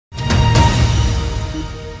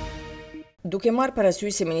Duke marrë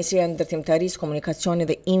parasysh se Ministria e Ndërtimtarisë, Komunikacionit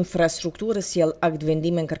dhe Infrastrukturës sjell akt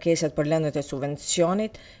vendimin kërkesat për lëndët e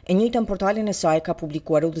subvencionit, e njëjtën portalin e saj ka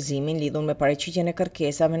publikuar udhëzimin lidhur me paraqitjen e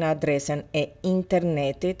kërkesave në adresën e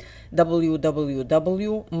internetit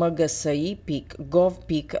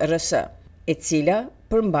www.mgsi.gov.rs, e cila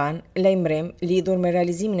përmban lajmërim lidhur me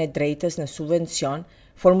realizimin e drejtës në subvencion,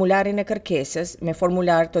 formularin e kërkesës me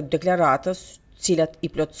formular të deklaratës, cilat i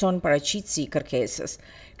plotëson paraqitësi kërkesës.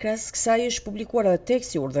 Krahas kësaj është publikuar edhe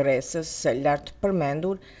teksti i urdhëresës së lartë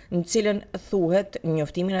përmendur, në cilën thuhet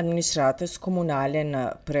njoftimin e administratës komunale në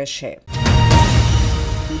Preshevë.